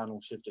not channel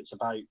shift, it's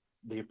about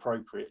the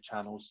appropriate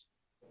channels.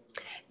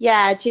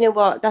 Yeah, do you know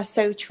what? That's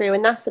so true.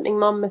 And that's something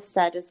Monmouth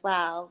said as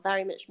well.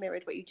 Very much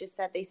mirrored what you just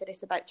said. They said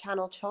it's about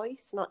channel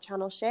choice, not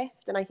channel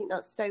shift. And I think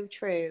that's so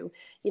true.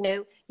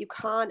 You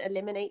can't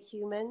eliminate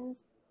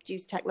humans due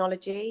to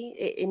technology.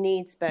 It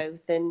needs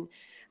both. And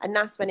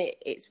that's when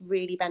it's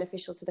really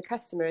beneficial to the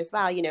customer as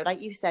well.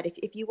 Like you said,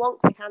 if you want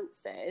quick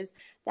answers,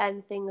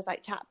 then things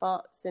like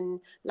chatbots and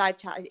live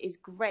chat is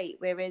great.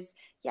 Whereas,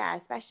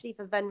 especially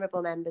for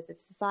vulnerable members of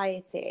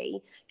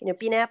society,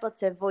 being able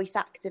to voice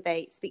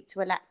activate, speak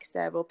to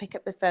Alexa or pick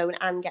up the phone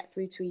and get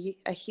through to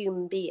a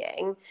human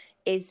being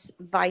is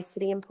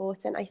vitally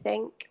important, I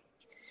think.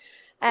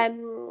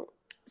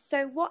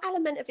 So what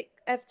element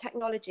of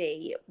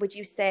technology would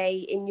you say,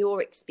 in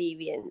your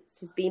experience,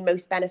 has been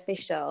most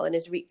beneficial and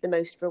has reaped the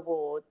most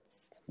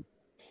rewards?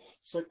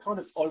 So kind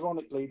of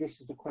ironically, this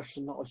is the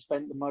question that I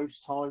spent the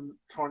most time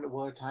trying to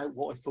work out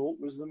what I thought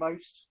was the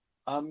most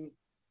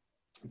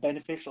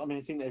beneficial. I mean,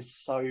 I think there's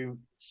so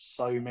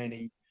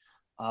many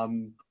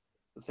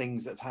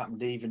things that have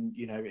happened, even,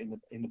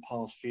 in the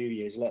past few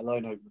years, let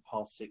alone over the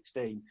past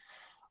 16.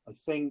 I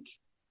think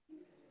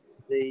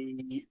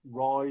the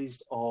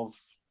rise of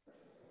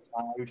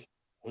cloud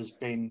has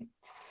been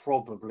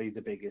probably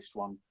the biggest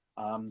one.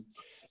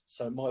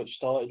 So it might have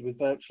started with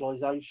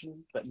virtualization,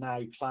 but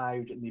now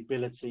cloud and the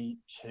ability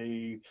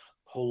to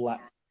pull that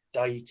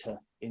data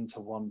into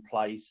one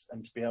place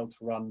and to be able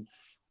to run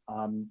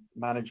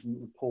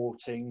management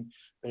reporting,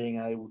 being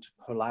able to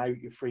pull out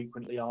your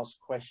frequently asked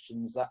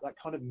questions, that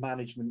kind of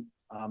management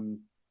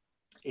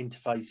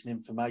interface and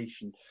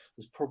information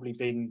has probably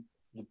been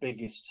the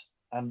biggest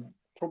and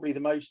probably the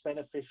most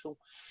beneficial.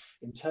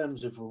 In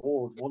terms of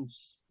reward,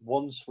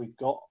 once we've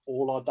got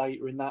all our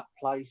data in that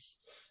place,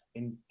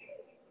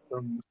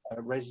 from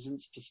a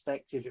resident's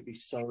perspective, it'd be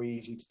so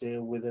easy to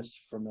deal with us.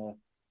 From a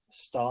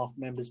staff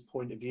member's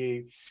point of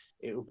view,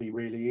 it will be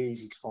really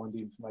easy to find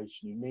the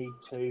information you need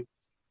to.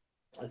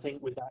 I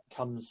think with that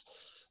comes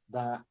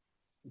that,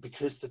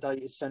 because the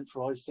data is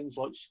centralized, things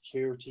like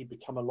security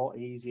become a lot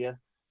easier.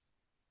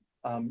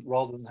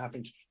 Rather than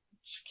having to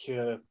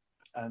secure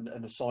and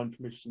assign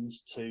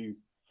permissions to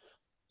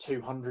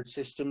 200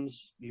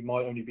 systems, you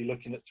might only be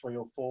looking at 3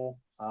 or 4.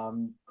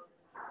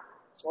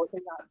 So I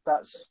think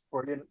that's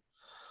brilliant,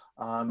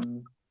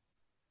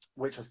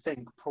 which I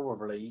think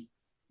probably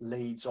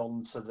leads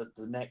on to the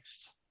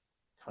next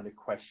kind of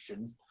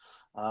question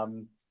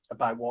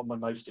about what I'm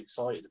most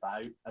excited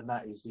about, and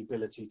that is the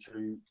ability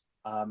to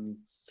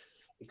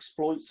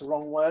exploit's the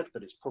wrong word,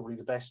 but it's probably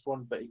the best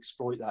one, but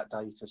exploit that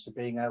data. So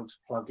being able to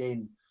plug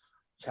in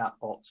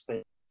chatbots,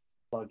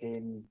 plug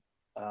in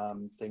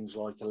things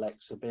like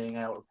Alexa, being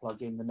able to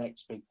plug in the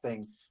next big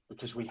thing,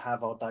 because we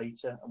have our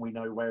data and we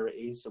know where it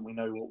is and we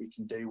know what we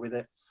can do with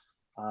it.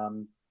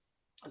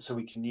 So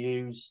we can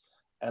use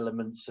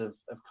elements of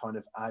kind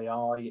of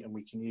AI, and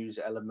we can use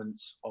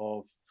elements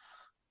of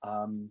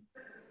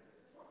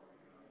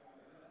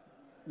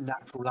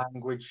natural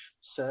language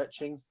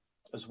searching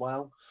as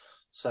well.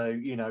 So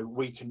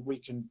we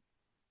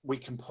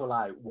can pull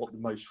out what the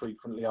most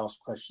frequently asked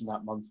question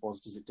that month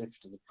was. Does it differ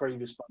to the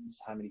previous months?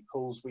 How many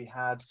calls we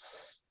had?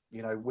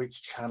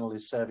 Which channel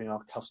is serving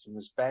our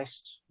customers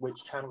best?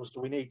 Which channels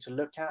do we need to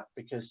look at?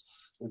 Because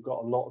we've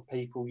got a lot of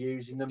people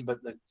using them, but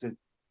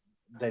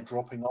they're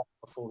dropping off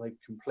before they've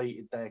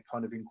completed their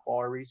kind of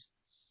inquiries.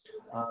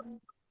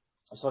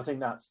 So I think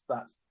that's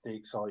the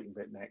exciting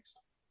bit next.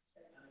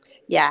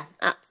 Yeah,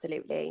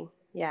 absolutely.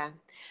 Yeah.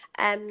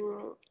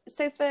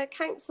 So for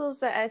councils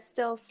that are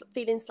still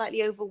feeling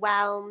slightly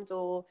overwhelmed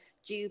or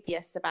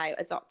dubious about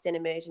adopting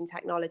emerging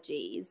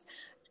technologies,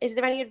 is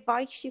there any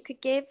advice you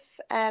could give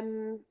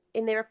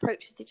in their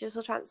approach to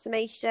digital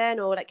transformation,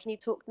 or can you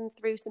talk them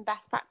through some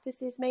best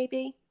practices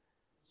maybe?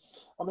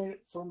 I mean,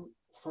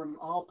 from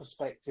our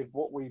perspective,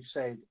 what we've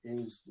said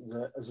is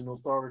that as an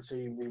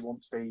authority, we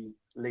want to be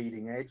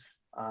leading edge.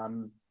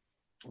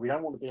 We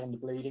don't want to be on the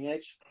bleeding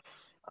edge.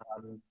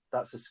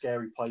 That's a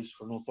scary place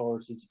for an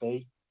authority to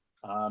be.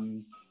 I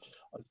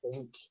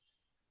think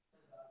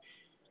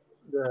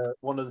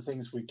one of the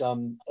things we've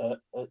done at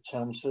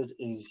Chelmsford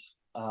is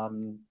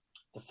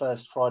the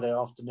first Friday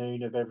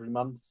afternoon of every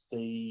month,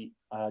 the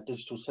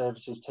digital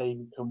services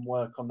team can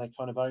work on their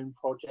kind of own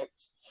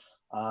projects.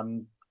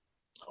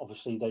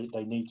 Obviously,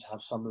 they need to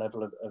have some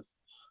level of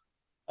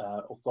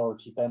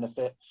authority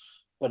benefit,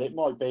 but it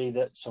might be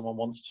that someone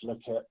wants to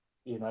look at,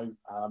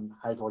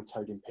 how do I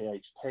code in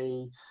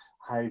PHP?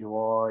 How do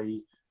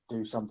I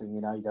do something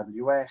in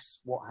AWS?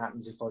 What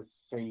happens if I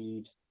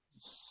feed?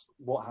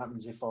 What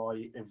happens if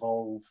I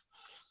evolve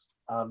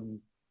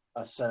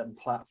a certain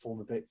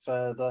platform a bit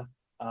further?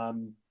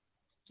 And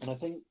I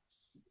think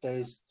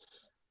there's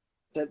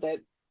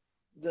the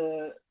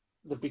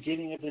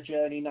beginning of the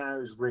journey now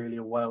is really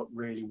well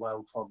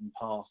trodden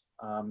path,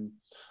 and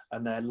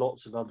there are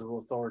lots of other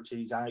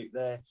authorities out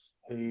there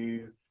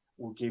who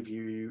will give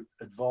you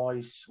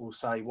advice, will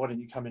say, why don't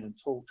you come in and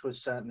talk to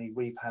us? Certainly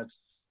we've had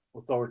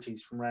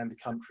authorities from around the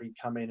country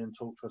come in and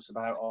talk to us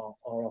about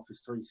our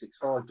Office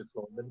 365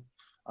 deployment.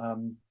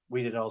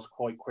 We did ours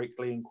quite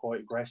quickly and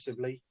quite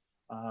aggressively.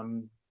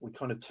 We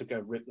kind of took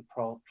a rip the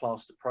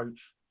plaster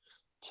approach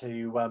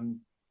to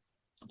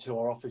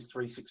our Office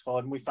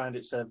 365, and we found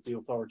it served the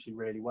authority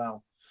really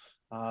well.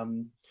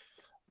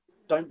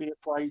 Don't be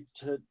afraid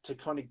to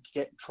kind of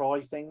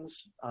try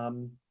things.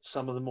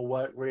 Some of them will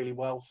work really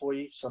well for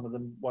you, some of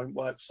them won't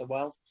work so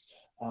well,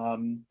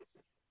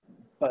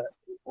 but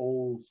it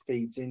all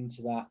feeds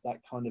into that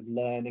kind of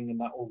learning and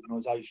that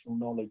organisational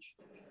knowledge.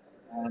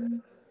 I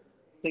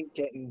think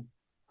getting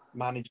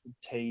management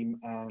team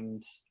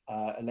and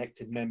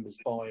elected members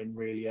buy-in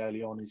really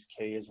early on is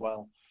key as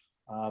well,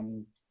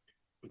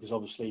 because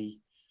obviously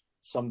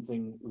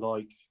something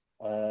like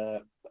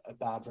a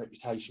bad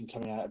reputation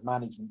coming out of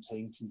management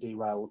team can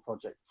derail the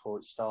project before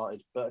it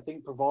started. But I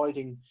think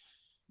providing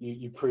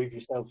you prove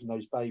yourself in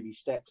those baby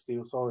steps, the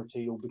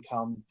authority will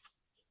become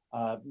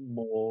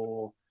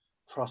more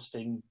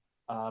trusting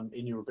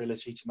in your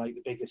ability to make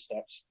the bigger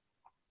steps.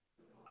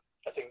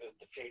 I think that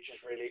the future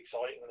is really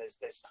exciting, and there's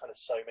kind of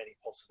so many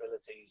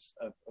possibilities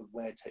of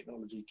where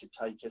technology could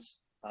take us,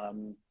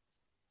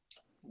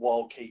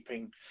 while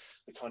keeping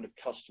the kind of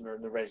customer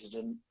and the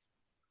resident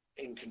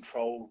in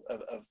control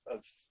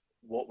of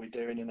what we're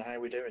doing and how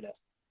we're doing it.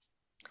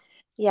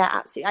 Yeah,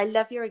 absolutely. I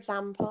love your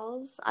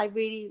examples. I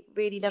really,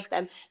 really love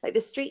them. Like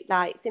the street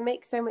lights, it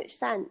makes so much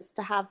sense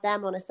to have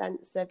them on a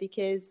sensor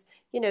because,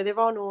 they're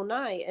on all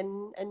night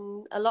and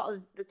a lot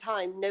of the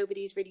time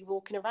nobody's really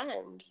walking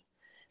around.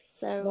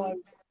 So no,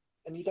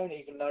 and you don't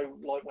even know,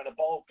 like, when a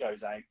bulb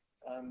goes out.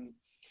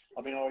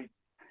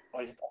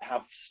 I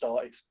have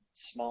started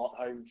smart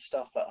home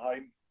stuff at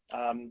home,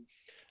 and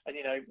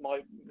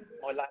my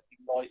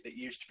landing light that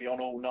used to be on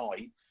all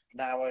night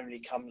now only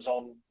comes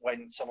on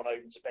when someone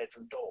opens a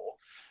bedroom door.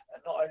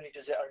 And not only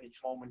does it only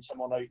come on when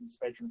someone opens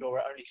the bedroom door,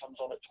 it only comes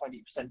on at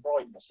 20%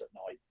 brightness at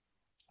night,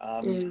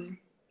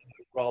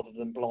 rather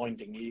than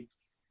blinding you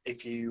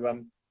if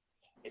you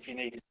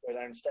needed to go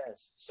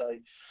downstairs. So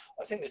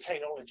I think the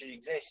technology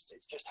exists.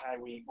 It's just how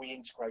we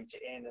integrate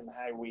it in and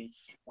how we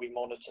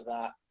monitor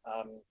that.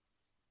 And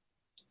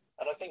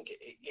I think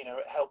it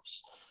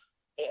helps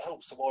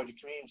the wider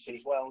community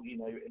as well.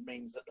 It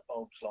means that the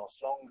bulbs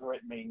last longer.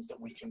 It means that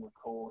we can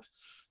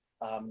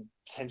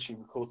potentially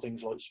record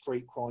things like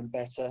street crime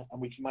better,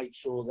 and we can make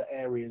sure that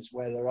areas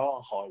where there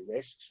are high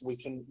risks, we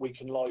can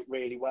light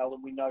really well,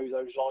 and we know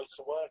those lights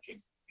are working.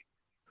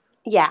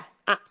 Yeah,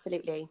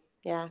 absolutely.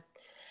 Yeah.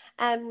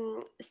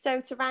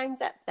 So to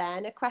round up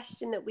then, a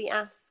question that we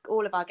ask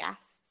all of our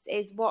guests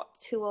is, what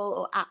tool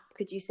or app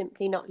could you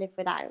simply not live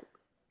without?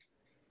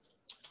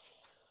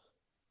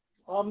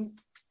 I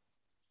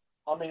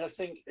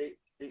think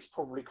it's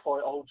probably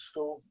quite old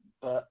school,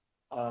 but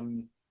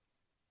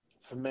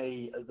for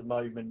me at the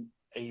moment,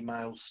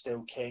 email's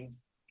still king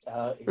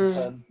in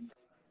terms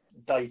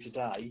day to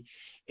day.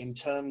 In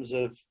terms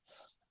of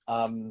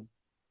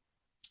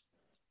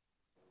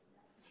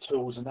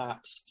tools and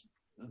apps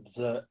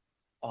that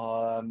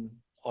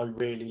I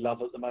really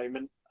love at the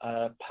moment,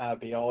 Power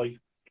BI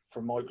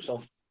from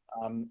Microsoft,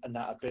 and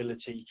that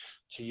ability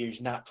to use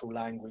natural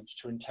language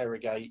to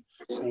interrogate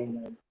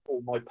all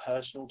my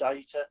personal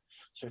data.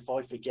 So if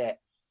I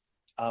forget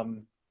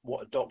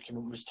what a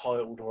document was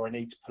titled, or I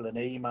need to pull an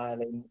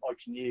email in, I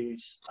can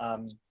use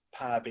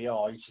Power BI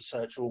to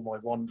search all my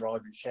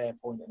OneDrive and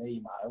SharePoint and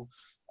email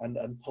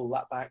and pull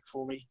that back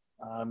for me.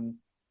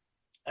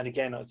 And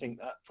again, I think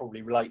that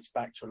probably relates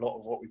back to a lot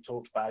of what we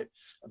talked about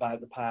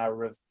the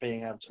power of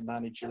being able to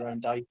manage your own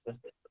data.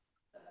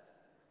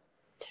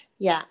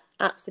 Yeah,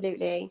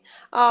 absolutely.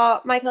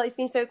 Oh, Michael, it's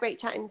been so great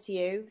chatting to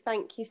you.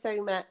 Thank you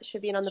so much for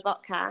being on the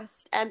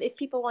podcast. If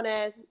people want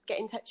to get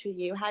in touch with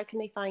you, how can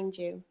they find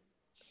you?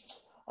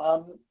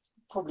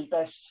 Probably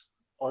best,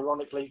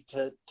 ironically,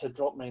 to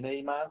drop me an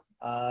email,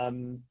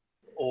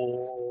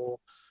 or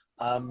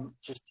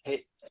just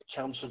hit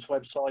Chelmsford's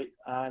website,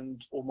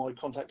 and all my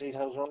contact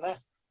details are on there.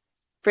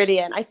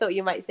 Brilliant. I thought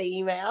you might say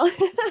email.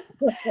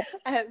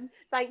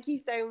 Thank you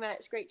so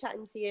much. Great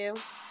chatting to you.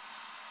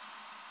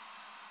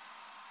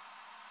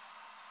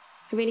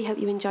 I really hope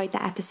you enjoyed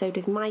that episode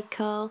with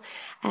Michael.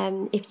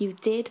 If you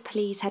did,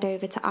 please head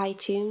over to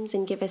iTunes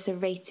and give us a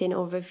rating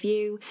or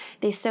review.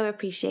 They're so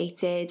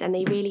appreciated and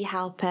they really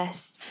help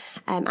us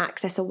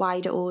access a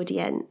wider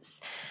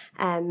audience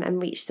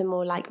and reach some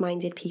more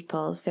like-minded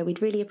people. So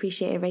we'd really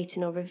appreciate a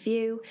rating or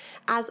review.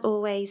 As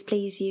always,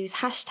 please use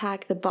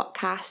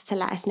 #TheBotcast to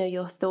let us know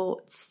your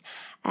thoughts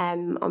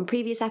on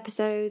previous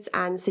episodes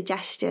and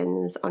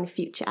suggestions on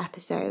future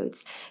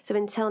episodes. So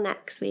until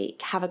next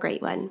week, have a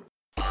great one.